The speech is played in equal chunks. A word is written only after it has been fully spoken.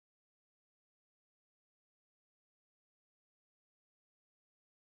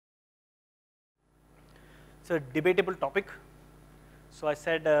a debatable topic. So I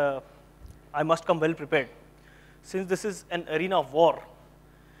said, I must come well prepared. Since this is an arena of war,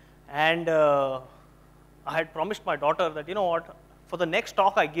 and I had promised my daughter that, you know what, for the next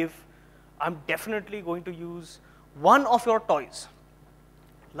talk I give, I'm definitely going to use one of your toys.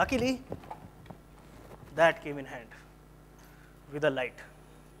 Luckily, that came in hand with a light,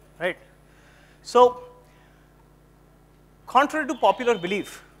 right? So, contrary to popular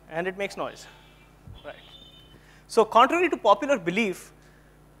belief, and it makes noise, right? So, contrary to popular belief,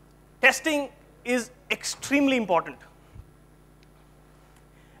 testing is extremely important,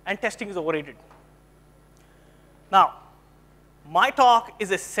 and testing is overrated. Now, my talk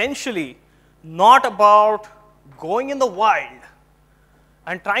is essentially not about going in the wild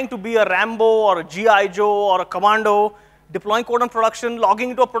and trying to be a Rambo or a G.I. Joe or a commando, deploying code on production,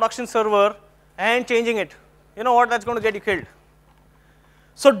 logging into a production server, and changing it. You know what? That's going to get you killed.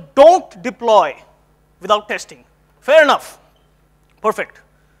 So don't deploy without testing. Fair enough. Perfect.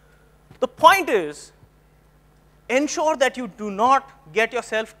 The point is, ensure that you do not get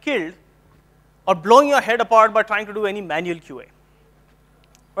yourself killed or blowing your head apart by trying to do any manual QA.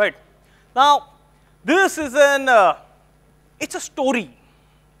 Right. Now, this is it's a story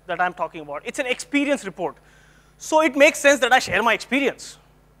that I'm talking about. It's an experience report. So it makes sense that I share my experience.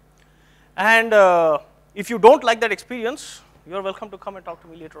 And if you don't like that experience, you're welcome to come and talk to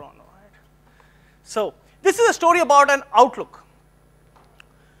me later on. All right? So this is a story about an outlook.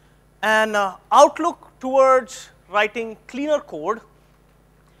 An outlook towards writing cleaner code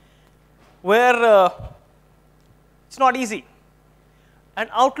where it's not easy. An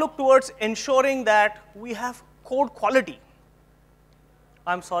outlook towards ensuring that we have code quality.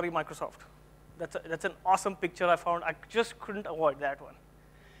 I'm sorry, Microsoft. That's an awesome picture I found. I just couldn't avoid that one.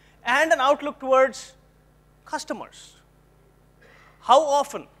 And an outlook towards customers. How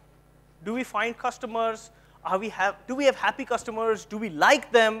often do we find customers? Do we have happy customers? Do we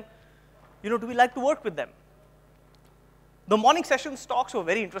like them? Do we like to work with them? The morning sessions talks were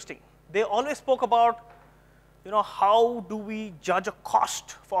very interesting. They always spoke about, how do we judge a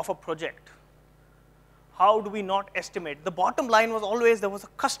cost of a project? How do we not estimate? The bottom line was always there was a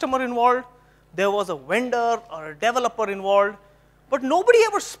customer involved, there was a vendor or a developer involved, but nobody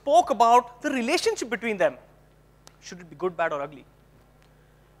ever spoke about the relationship between them. Should it be good, bad, or ugly?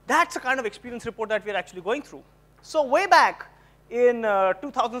 That's the kind of experience report that we're actually going through. So way back in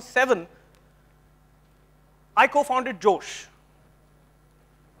 2007, I co-founded Josh.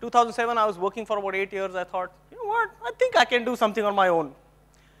 2007, I was working for about 8 years. I thought, you know what, I think I can do something on my own.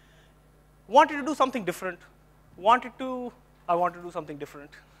 Wanted to do something different. I wanted to do something different.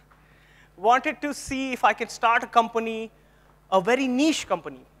 Wanted to see if I can start a company, a very niche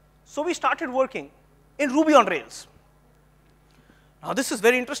company. So we started working in Ruby on Rails. Now this is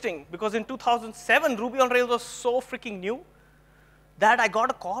very interesting because in 2007, Ruby on Rails was so freaking new that I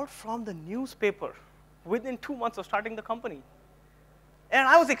got a call from the newspaper within 2 months of starting the company. And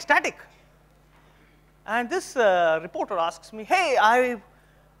I was ecstatic. And this reporter asks me, hey, I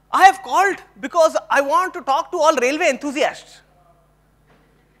have called because I want to talk to all railway enthusiasts.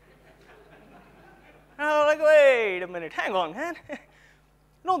 And I was like, wait a minute, hang on, man.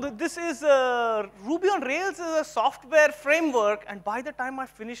 No, this is Ruby on Rails is a software framework, and by the time I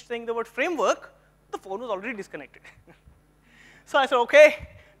finished saying the word framework, the phone was already disconnected. So I said, okay,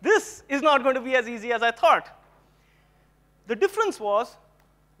 this is not going to be as easy as I thought. The difference was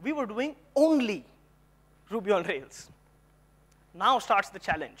we were doing only Ruby on Rails. Now starts the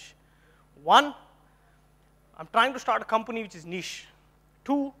challenge. 1, I'm trying to start a company which is niche.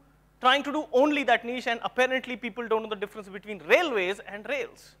 2, trying to do only that niche, and apparently people don't know the difference between railways and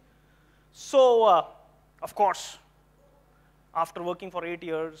Rails. So, of course, after working for 8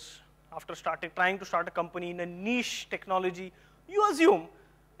 years, after trying to start a company in a niche technology, you assume,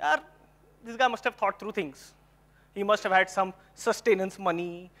 this guy must have thought through things. He must have had some sustenance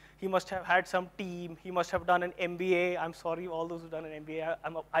money. He must have had some team. He must have done an MBA. I'm sorry, all those who've done an MBA,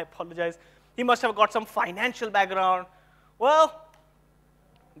 I apologize. He must have got some financial background. Well,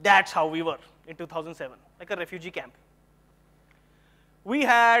 that's how we were in 2007, like a refugee camp. We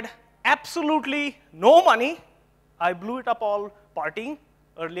had absolutely no money. I blew it up all partying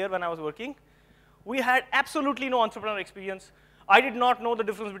earlier when I was working. We had absolutely no entrepreneurial experience. I did not know the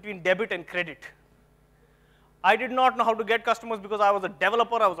difference between debit and credit. I did not know how to get customers because I was a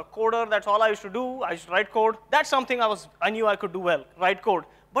developer, I was a coder, that's all I used to do. I used to write code. That's something I knew I could do well, write code.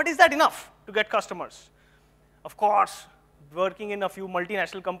 But is that enough to get customers? Of course, working in a few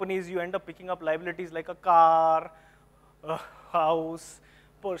multinational companies, you end up picking up liabilities like a car, a house,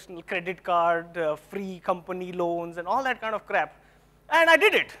 personal credit card, free company loans, and all that kind of crap. And I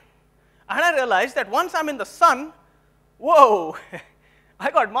did it. And I realized that once I'm in the sun, whoa,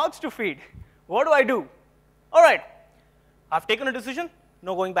 I got mouths to feed. What do I do? All right, I've taken a decision,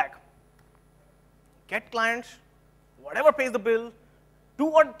 no going back. Get clients, whatever pays the bill, do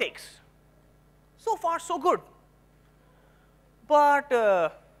what it takes. So far, so good.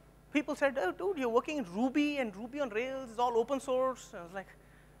 But people said, oh, dude, you're working in Ruby, and Ruby on Rails is all open source. And I was like,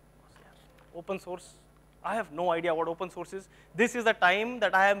 open source? I have no idea what open source is. This is the time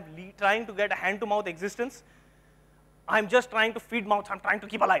that I am trying to get a hand-to-mouth existence. I'm just trying to feed mouths. I'm trying to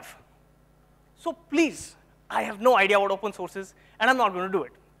keep alive. So please, I have no idea what open source is, and I'm not going to do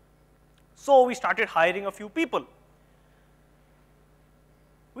it. So we started hiring a few people.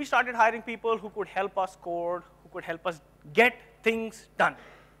 We started hiring people who could help us code, who could help us get things done.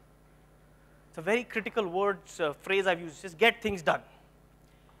 It's a very critical phrase I've used, just get things done.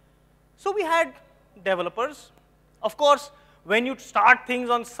 So we had developers. Of course, when you start things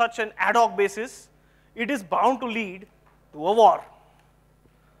on such an ad hoc basis, it is bound to lead to a war.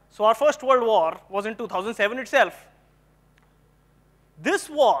 So our first World War was in 2007 itself. This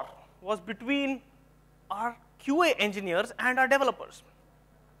war was between our QA engineers and our developers.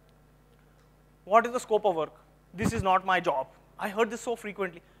 What is the scope of work? This is not my job. I heard this so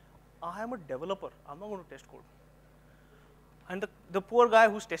frequently. I am a developer. I'm not going to test code. And the poor guy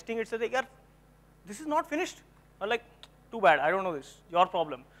who's testing it said, yeah, this is not finished. I'm like, too bad. I don't know this. Your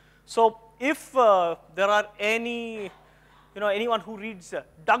problem. So if there are anyone who reads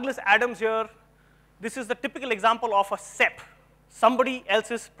Douglas Adams here, this is the typical example of a SEP, somebody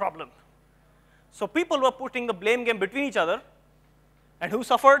else's problem. So people were putting the blame game between each other, and who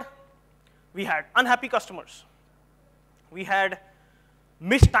suffered? We had unhappy customers. We had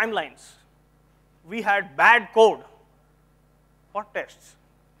missed timelines. We had bad code. What tests?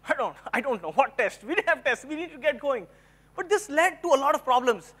 I don't know. What tests? We didn't have tests. We need to get going. But this led to a lot of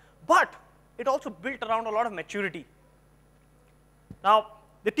problems. But it also built around a lot of maturity. Now,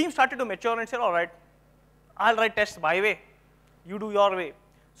 the team started to mature and said, all right, I'll write tests my way. You do your way.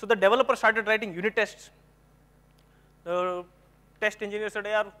 So the developer started writing unit tests. The test engineer said,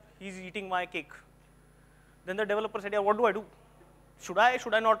 yeah, he's eating my cake. Then the developer said, yeah, what do I do? Should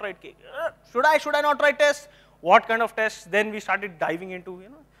I not write cake? Should I not write tests? What kind of tests? Then we started diving into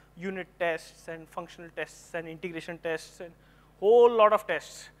unit tests and functional tests and integration tests and whole lot of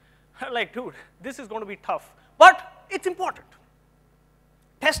tests. Like, dude, this is going to be tough. But it's important.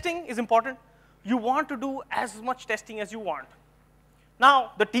 Testing is important. You want to do as much testing as you want.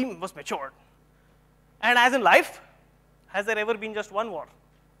 Now, the team was matured. And as in life, has there ever been just one war?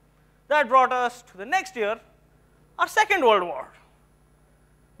 That brought us to the next year, our Second World War.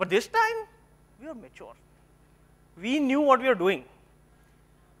 But this time, we were mature. We knew what we were doing.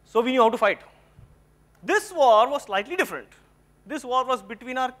 So we knew how to fight. This war was slightly different. This war was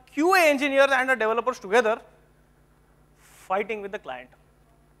between our QA engineers and our developers together, fighting with the client.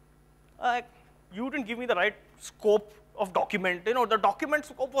 You didn't give me the right scope of document. The document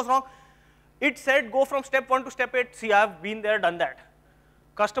scope was wrong. It said go from step 1 to step 8. See, I've been there, done that.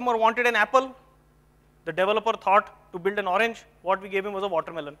 Customer wanted an apple. The developer thought to build an orange. What we gave him was a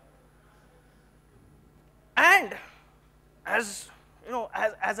watermelon. And as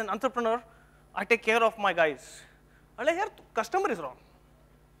an entrepreneur, I take care of my guys. I'm like, yeah, customer is wrong.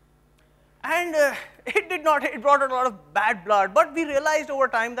 And it brought a lot of bad blood. But we realized over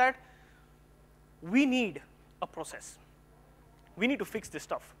time that we need a process. We need to fix this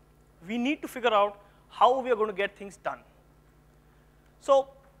stuff. We need to figure out how we are going to get things done. So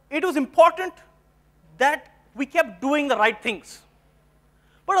it was important that we kept doing the right things.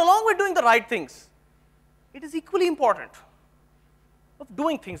 But along with doing the right things, it is equally important of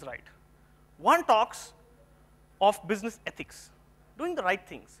doing things right. One talks of business ethics, doing the right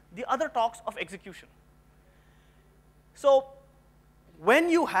things. The other talks of execution. So when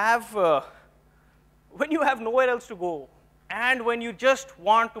you have nowhere else to go, and when you just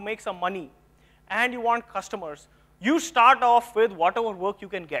want to make some money, and you want customers, you start off with whatever work you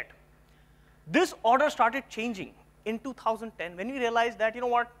can get. This order started changing in 2010 when we realized that,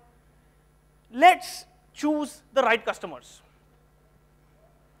 let's choose the right customers.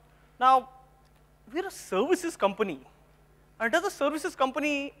 Now, we're a services company. And does a services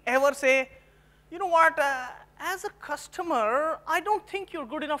company ever say, as a customer, I don't think you're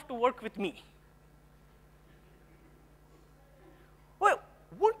good enough to work with me? Well,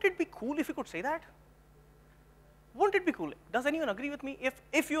 wouldn't it be cool if you could say that? Wouldn't it be cool? Does anyone agree with me?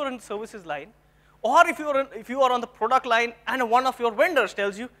 If you're in the services line, or if you are on the product line and one of your vendors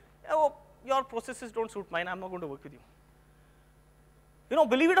tells you, oh, your processes don't suit mine, I'm not going to work with you.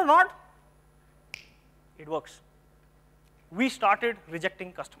 Believe it or not, it works. We started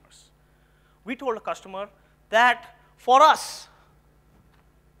rejecting customers. we told a customer that for us,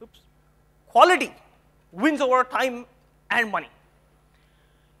 quality wins over time and money.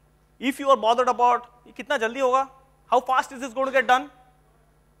 If you are bothered about kitna jaldi hoga, how fast is this going to get done,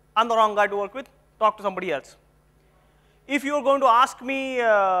 I'm the wrong guy to work with. Talk to somebody else. If you are going to ask me,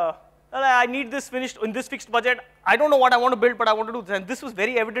 I need this finished in this fixed budget, I don't know what I want to build, but I want to do this. And this was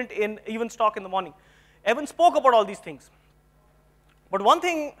very evident in even stock in the morning. Evan spoke about all these things. But one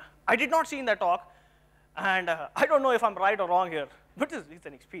thing I did not see in that talk, and I don't know if I'm right or wrong here, but it's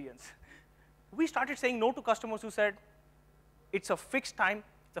an experience. We started saying no to customers who said, it's a fixed time,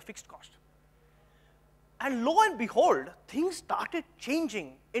 it's a fixed cost. And lo and behold, things started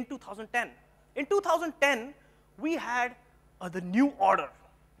changing in 2010. In 2010, we had the new order.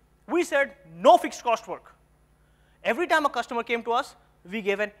 We said, no fixed cost work. Every time a customer came to us, we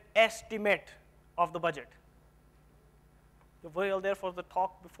gave an estimate of the budget. You were all there for the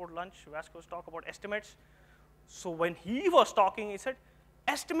talk before lunch, Vasco's talk about estimates. So when he was talking, he said,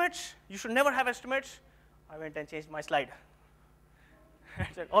 estimates, you should never have estimates. I went and changed my slide. I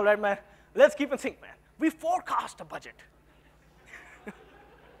said, all right, man, let's keep in sync, man. We forecast a budget.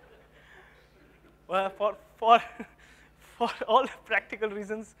 Well, for all practical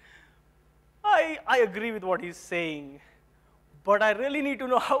reasons, I agree with what he's saying, but I really need to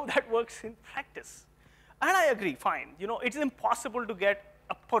know how that works in practice. And I agree, fine. You know, it's impossible to get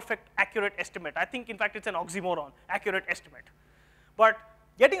a perfect, accurate estimate. I think, in fact, it's an oxymoron, accurate estimate. But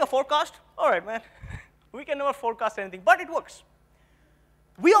getting a forecast, all right, man, we can never forecast anything, but it works.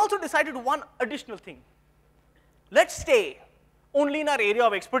 We also decided one additional thing. Let's stay only in our area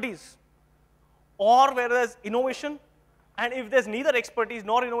of expertise, or where there's innovation, and if there's neither expertise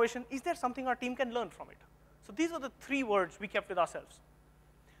nor innovation, is there something our team can learn from it? So these are the 3 words we kept with ourselves.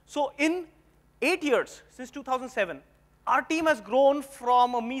 So in 8 years, since 2007, our team has grown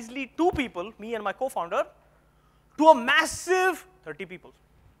from a measly 2 people, me and my co-founder, to a massive 30 people.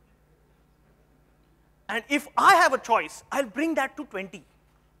 And if I have a choice, I'll bring that to 20.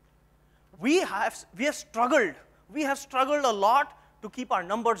 We have struggled. We have struggled a lot to keep our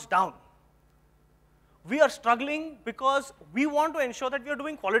numbers down. We are struggling because we want to ensure that we are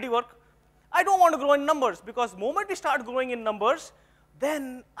doing quality work. I don't want to grow in numbers, because the moment we start growing in numbers,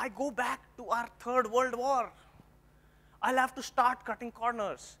 then I go back to our 3rd World War. I'll have to start cutting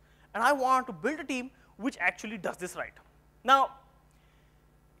corners. And I want to build a team which actually does this right. Now,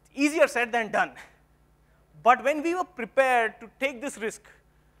 it's easier said than done. But when we were prepared to take this risk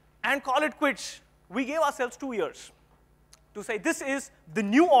and call it quits, we gave ourselves 2 years to say, this is the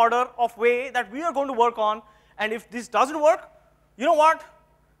new order of way that we are going to work on, and if this doesn't work, you know what?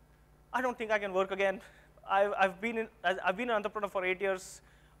 I don't think I can work again. I've been an entrepreneur for 8 years.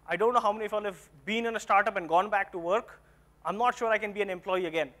 I don't know how many of you have been in a startup and gone back to work. I'm not sure I can be an employee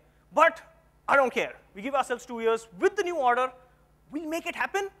again. But I don't care. We give ourselves 2 years. With the new order, we'll make it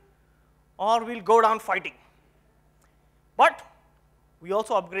happen, or we'll go down fighting. But we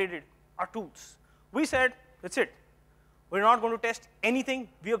also upgraded our tools. We said, that's it. We're not going to test anything.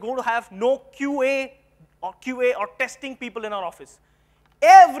 We are going to have no QA or testing people in our office.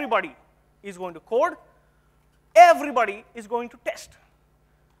 Everybody is going to code. Everybody is going to test.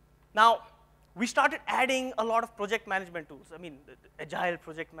 Now, we started adding a lot of project management tools. I mean, Agile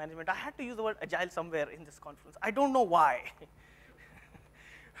project management. I had to use the word Agile somewhere in this conference. I don't know why.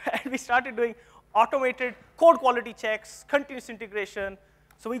 And we started doing automated code quality checks, continuous integration.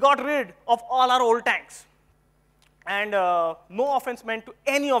 So we got rid of all our old tanks. And no offense meant to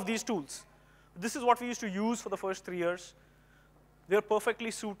any of these tools. This is what we used to use for the first 3 years. They're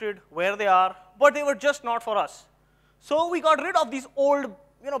perfectly suited where they are, but they were just not for us. So we got rid of these old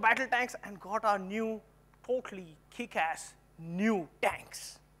battle tanks and got our new, totally kick-ass new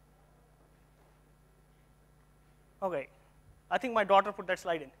tanks. Okay, I think my daughter put that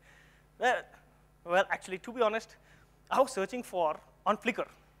slide in. Well, actually, to be honest, I was searching for, on Flickr,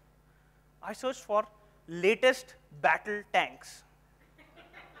 I searched for latest battle tanks.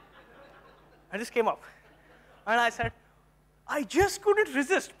 And this came up. And I said, I just couldn't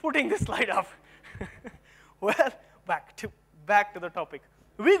resist putting this slide up. Well, back to the topic.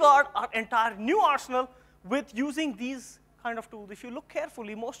 We got our entire new arsenal with using these kind of tools. If you look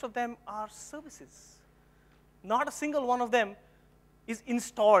carefully, most of them are services. Not a single one of them is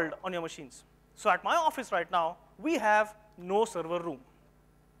installed on your machines. So at my office right now, we have no server room.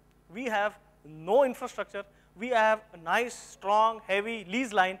 We have no infrastructure. We have a nice, strong, heavy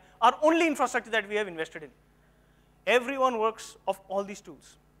lease line, our only infrastructure that we have invested in. Everyone works off all these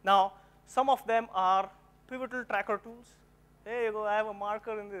tools. Now, some of them are pivotal tracker tools. There you go, I have a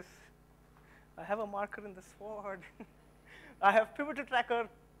marker in this. I have a marker in this forward. I have pivotal tracker,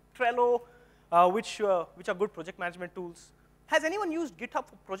 Trello, which are good project management tools. Has anyone used GitHub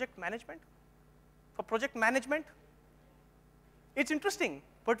for project management? For project management? It's interesting,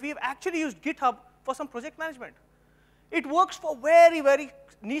 but we've actually used GitHub for some project management. It works for very, very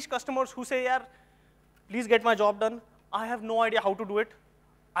niche customers who say, yeah, please get my job done. I have no idea how to do it.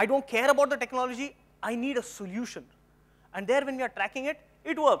 I don't care about the technology. I need a solution. And there, when we are tracking it,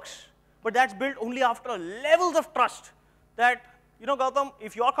 it works. But that's built only after levels of trust that, you know, Gautam,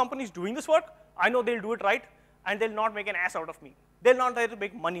 if your company is doing this work, I know they'll do it right, and they'll not make an ass out of me. They'll not try to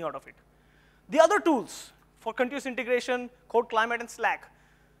make money out of it. The other tools for continuous integration, Code Climate, and Slack.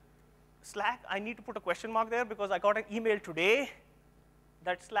 Slack, I need to put a question mark there because I got an email today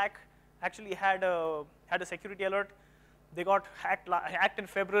that Slack actually had a security alert. They got hacked in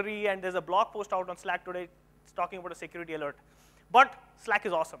February, and there's a blog post out on Slack today. It's talking about a security alert. But Slack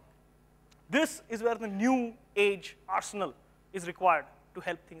is awesome. This is where the new age arsenal is required to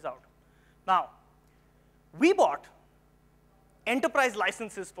help things out. Now, we bought enterprise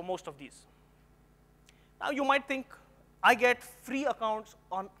licenses for most of these. Now, you might think, I get free accounts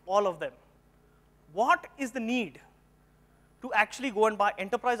on all of them. What is the need to actually go and buy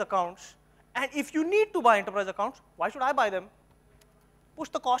enterprise accounts? And if you need to buy enterprise accounts, why should I buy them? Push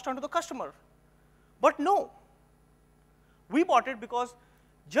the cost onto the customer. But no. We bought it because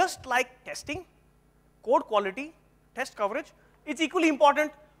just like testing, code quality, test coverage, it's equally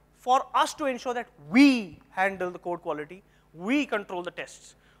important for us to ensure that we handle the code quality, we control the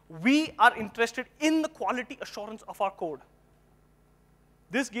tests. We are interested in the quality assurance of our code.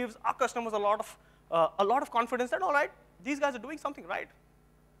 This gives our customers a lot of confidence that, all right, these guys are doing something right.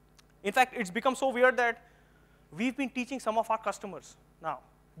 In fact, it's become so weird that we've been teaching some of our customers now.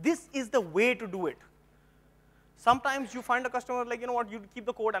 This is the way to do it. Sometimes you find a customer like, you know what, you keep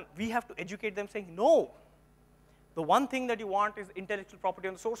the code, and we have to educate them saying, no. The one thing that you want is intellectual property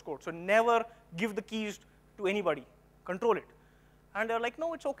on the source code. So never give the keys to anybody. Control it. And they're like,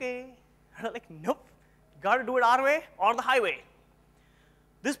 no, it's OK. And they're like, nope. You got to do it our way or the highway.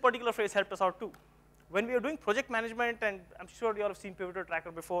 This particular phrase helped us out too. When we were doing project management, and I'm sure you all have seen Pivotal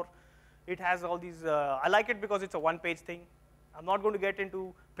Tracker before, it has all these, I like it because it's a one-page thing. I'm not going to get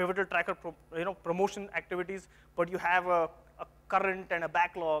into Pivotal Tracker promotion activities, but you have a current and a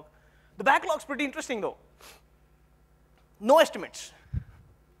backlog. The backlog's pretty interesting, though. No estimates.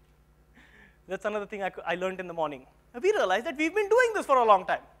 That's another thing I learned in the morning. We realized that we've been doing this for a long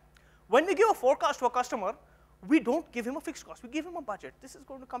time. When we give a forecast to a customer, we don't give him a fixed cost. We give him a budget. This is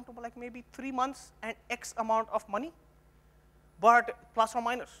going to come to like maybe 3 months and X amount of money, but plus or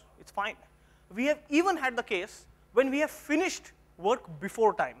minus, it's fine. We have even had the case when we have finished work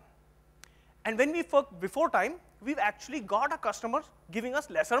before time. And when we work before time, we've actually got a customer giving us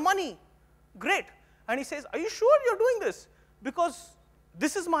lesser money. Great. And he says, are you sure you're doing this? Because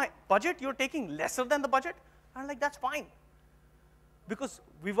this is my budget, you're taking lesser than the budget? And I'm like, that's fine. Because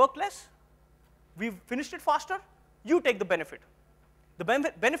we work less, we've finished it faster, you take the benefit. The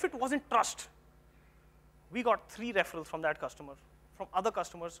benefit wasn't trust. We got 3 referrals from that customer, from other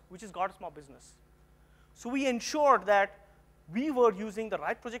customers, which has got us more business. So we ensured that we were using the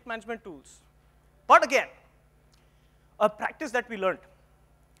right project management tools. But again, a practice that we learned,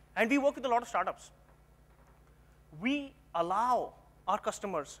 and we work with a lot of startups, we allow our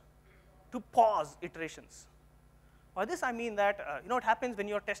customers to pause iterations. By this, I mean that it happens when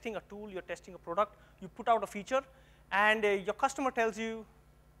you're testing a tool, you're testing a product, you put out a feature, and your customer tells you,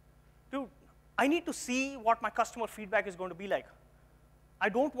 dude, I need to see what my customer feedback is going to be like. I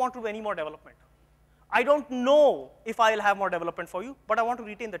don't want to do any more development. I don't know if I'll have more development for you, but I want to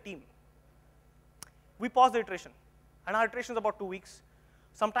retain the team. We pause the iteration, and our iteration is about 2 weeks.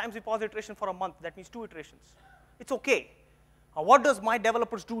 Sometimes we pause the iteration for a month. That means 2 iterations. It's OK. What does my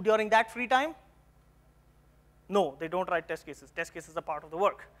developers do during that free time? No, they don't write test cases. Test cases are part of the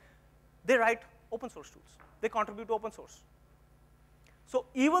work. They write open source tools. They contribute to open source. So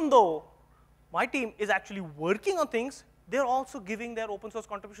even though my team is actually working on things, they're also giving their open source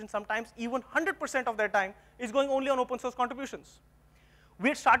contributions. Sometimes even 100% of their time is going only on open source contributions. We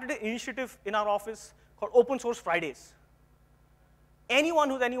had started an initiative in our office called Open Source Fridays.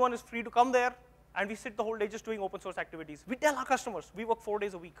 Anyone is free to come there, and we sit the whole day just doing open source activities. We tell our customers we work 4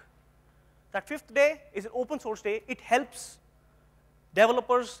 days a week. That 5th day is an open source day. It helps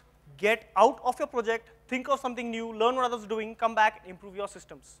developers get out of your project, think of something new, learn what others are doing, come back, and improve your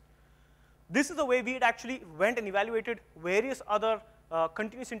systems. This is the way we had actually went and evaluated various other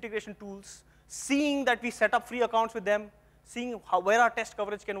continuous integration tools, seeing that we set up free accounts with them, seeing where our test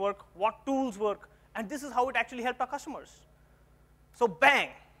coverage can work, what tools work, and this is how it actually helped our customers. So bang,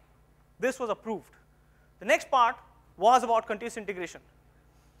 this was approved. The next part was about continuous integration.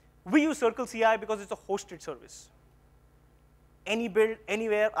 We use CircleCI because it's a hosted service. Any build,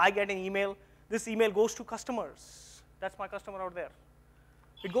 anywhere, I get an email. This email goes to customers. That's my customer out there.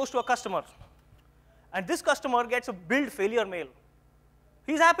 It goes to a customer. And this customer gets a build failure mail.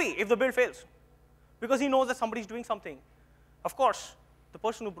 He's happy if the build fails because he knows that somebody's doing something. Of course, the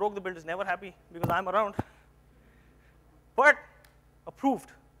person who broke the build is never happy because I'm around. But approved.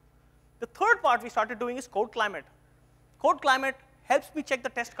 The third part we started doing is code climate. Code climate helps me check the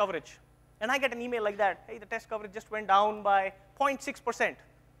test coverage. And I get an email like that. Hey, the test coverage just went down by 0.6%.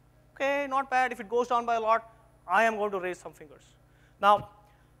 Okay, not bad. If it goes down by a lot, I am going to raise some fingers. Now,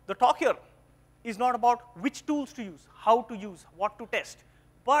 the talk here is not about which tools to use, how to use, what to test,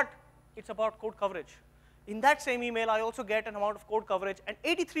 but it's about code coverage. In that same email, I also get an amount of code coverage, and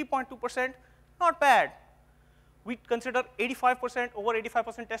 83.2%, not bad. We consider 85%, over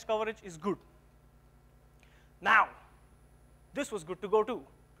 85% test coverage is good. Now, this was good to go too.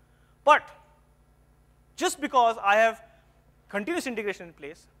 But just because I have continuous integration in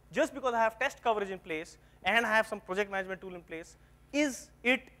place, just because I have test coverage in place, and I have some project management tool in place, is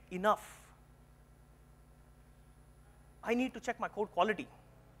it enough? I need to check my code quality.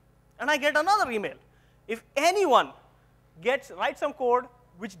 And I get another email. If anyone writes some code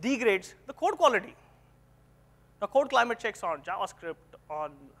which degrades the code quality. Now, code climate checks on JavaScript,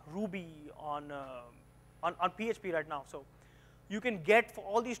 on Ruby, on PHP right now. So you can get, for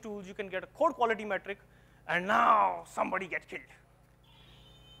all these tools, you can get a code quality metric, and now somebody gets killed.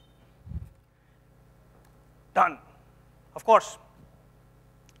 Done. Of course,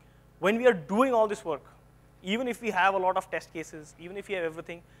 when we are doing all this work, even if we have a lot of test cases, even if we have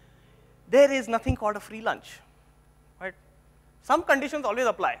everything, there is nothing called a free lunch, right? Some conditions always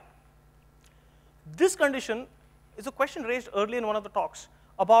apply. This condition is a question raised early in one of the talks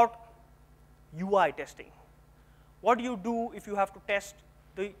about UI testing. What do you do if you have to test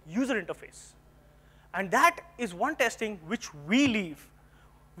the user interface? And that is one testing which we leave,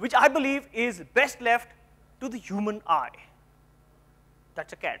 which I believe is best left to the human eye.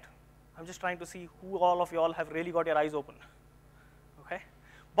 That's a cat. I'm just trying to see who all of you all have really got your eyes open. Okay?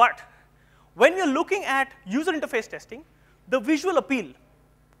 But when we're looking at user interface testing, the visual appeal,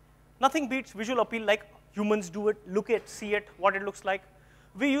 nothing beats visual appeal like humans do it, look at, see it, what it looks like.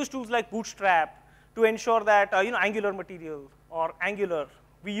 We use tools like Bootstrap to ensure that Angular material or Angular.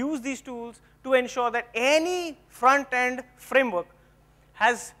 We use these tools to ensure that any front-end framework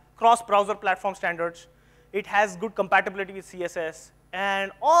has cross-browser platform standards. It has good compatibility with CSS.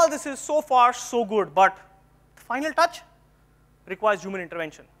 And all this is so far so good, but the final touch requires human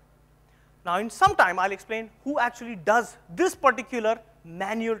intervention. Now, in some time, I'll explain who actually does this particular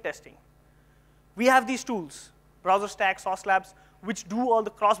manual testing. We have these tools, Browser Stack, Sauce Labs, which do all the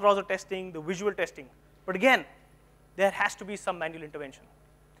cross-browser testing, the visual testing. But again, there has to be some manual intervention.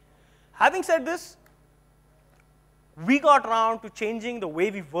 Having said this, we got around to changing the way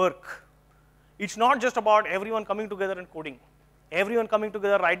we work. It's not just about everyone coming together and coding. Everyone coming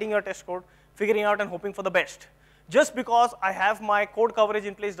together, writing your test code, figuring out and hoping for the best. Just because I have my code coverage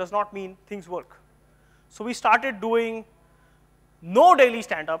in place does not mean things work. So we started doing no daily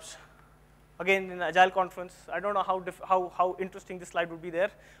stand-ups. Again, in Agile conference, I don't know how interesting this slide would be there,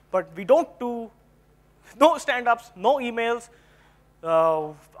 but we don't do no stand-ups, no emails.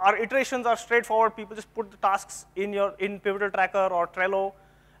 Our iterations are straightforward. People just put the tasks in Pivotal Tracker or Trello,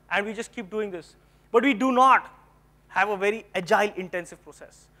 and we just keep doing this. But we do not have a very agile intensive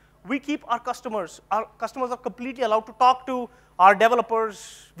process. We keep our customers are completely allowed to talk to our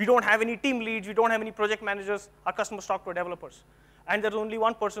developers. We don't have any team leads, we don't have any project managers. Our customers talk to our developers. And there's only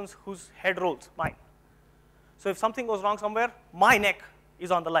one person whose head rolls, mine. So if something goes wrong somewhere, my neck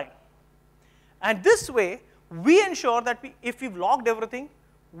is on the line. And this way, we ensure that if we've logged everything,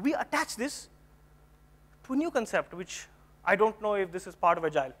 we attach this to a new concept, which I don't know if this is part of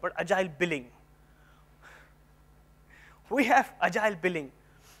Agile, but Agile billing. We have Agile billing.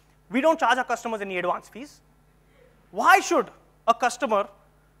 We don't charge our customers any advance fees. Why should a customer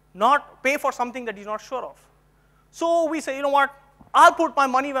not pay for something that he's not sure of? So we say, you know what, I'll put my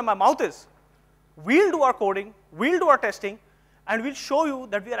money where my mouth is. We'll do our coding, we'll do our testing, and we'll show you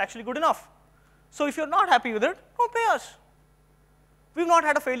that we are actually good enough. So if you're not happy with it, don't pay us. We've not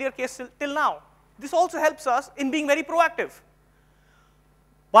had a failure case till now. This also helps us in being very proactive.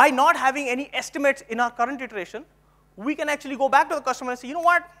 By not having any estimates in our current iteration, we can actually go back to the customer and say, you know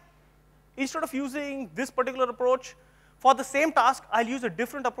what, instead of using this particular approach, for the same task, I'll use a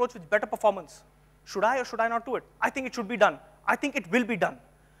different approach with better performance. Should I or should I not do it? I think it should be done. I think it will be done.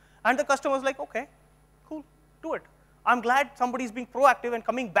 And the customer's like, okay, cool, do it. I'm glad somebody's being proactive and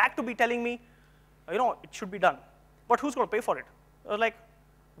coming back to be telling me, it should be done. But who's going to pay for it? I was like,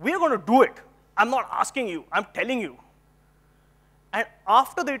 we are going to do it. I'm not asking you, I'm telling you. And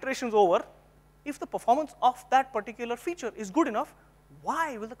after the iteration is over, if the performance of that particular feature is good enough,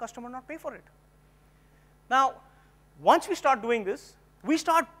 why will the customer not pay for it? Now, once we start doing this, we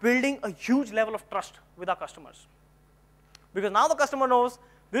start building a huge level of trust with our customers. Because now the customer knows,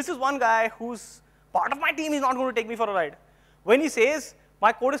 this is one guy who's part of my team, is not going to take me for a ride. When he says,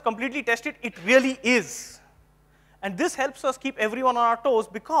 my code is completely tested, it really is. And this helps us keep everyone on our toes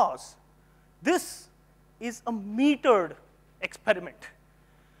because this is a metered experiment.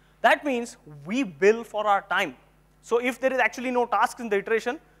 That means we bill for our time. So if there is actually no tasks in the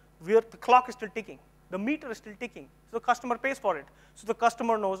iteration, the clock is still ticking. The meter is still ticking. So the customer pays for it. So the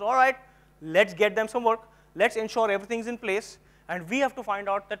customer knows, all right, let's get them some work. Let's ensure everything's in place. And we have to find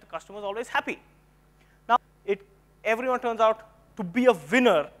out that the customer is always happy. Now, everyone turns out to be a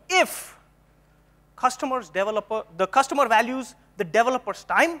winner if the customer values the developer's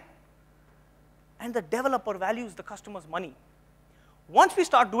time and the developer values the customer's money. Once we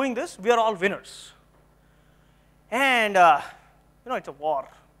start doing this, we are all winners. And it's a war.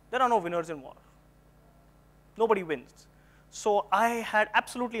 There are no winners in war. Nobody wins. So I had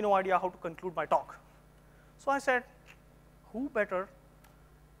absolutely no idea how to conclude my talk. So I said, who better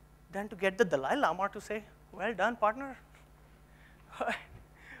than to get the Dalai Lama to say, well done, partner.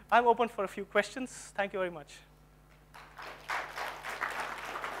 I'm open for a few questions. Thank you very much.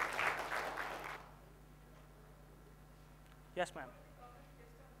 Yes, ma'am.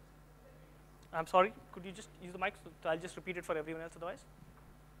 I'm sorry, could you just use the mic? So I'll just repeat it for everyone else otherwise.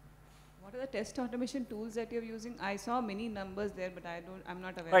 What are the test automation tools that you're using? I saw many numbers there, but I'm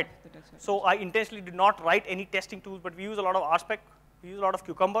not aware right. of the test automation. So I intentionally did not write any testing tools, but we use a lot of RSpec. We use a lot of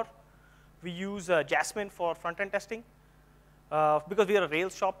Cucumber. We use Jasmine for front-end testing because we are a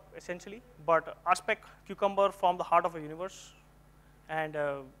Rails shop, essentially. But RSpec, Cucumber form the heart of a universe, and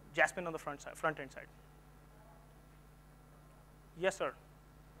Jasmine on the front-end side. Yes, sir.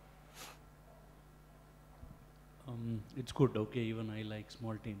 It's good, okay, even I like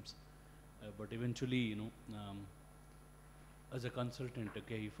small teams. But eventually, as a consultant,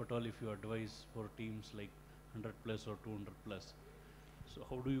 okay, if you advise for teams like 100 plus or 200 plus, so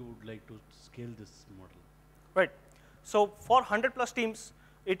how do you would like to scale this model? Right. So for 100 plus teams,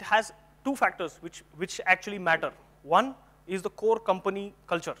 it has two factors which actually matter. One is the core company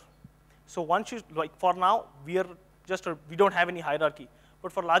culture. So once you, like for now, we don't have any hierarchy.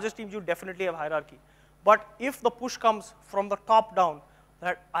 But for larger teams, you definitely have hierarchy. But if the push comes from the top down,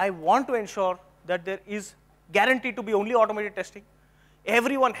 that I want to ensure that there is guaranteed to be only automated testing,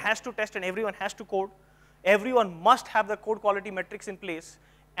 everyone has to test and everyone has to code, everyone must have the code quality metrics in place,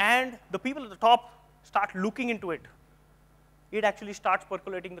 and the people at the top start looking into it, it actually starts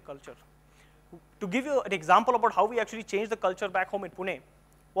percolating the culture. To give you an example about how we actually changed the culture back home in Pune,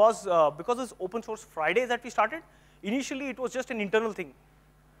 was because of this open source Fridays that we started, initially it was just an internal thing.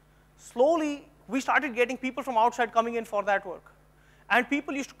 Slowly, we started getting people from outside coming in for that work. And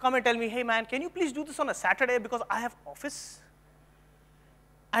people used to come and tell me, hey man, can you please do this on a Saturday because I have office?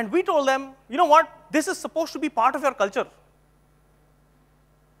 And we told them, you know what, this is supposed to be part of your culture.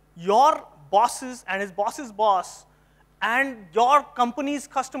 Your bosses and his boss's boss and your company's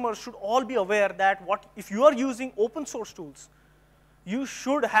customers should all be aware that if you are using open source tools, you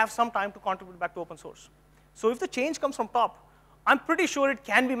should have some time to contribute back to open source. So if the change comes from top, I'm pretty sure it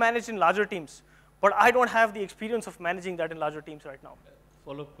can be managed in larger teams. But I don't have the experience of managing that in larger teams right now.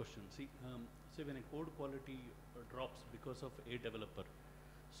 Follow-up question. See, when a code quality drops because of a developer,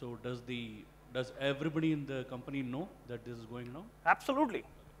 so does everybody in the company know that this is going on? Absolutely.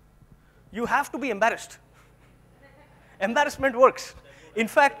 You have to be embarrassed. Embarrassment works. In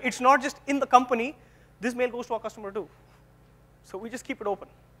fact, it's not just in the company. This mail goes to our customer too. So we just keep it open.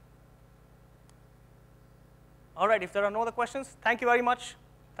 All right, if there are no other questions, thank you very much.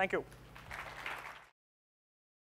 Thank you.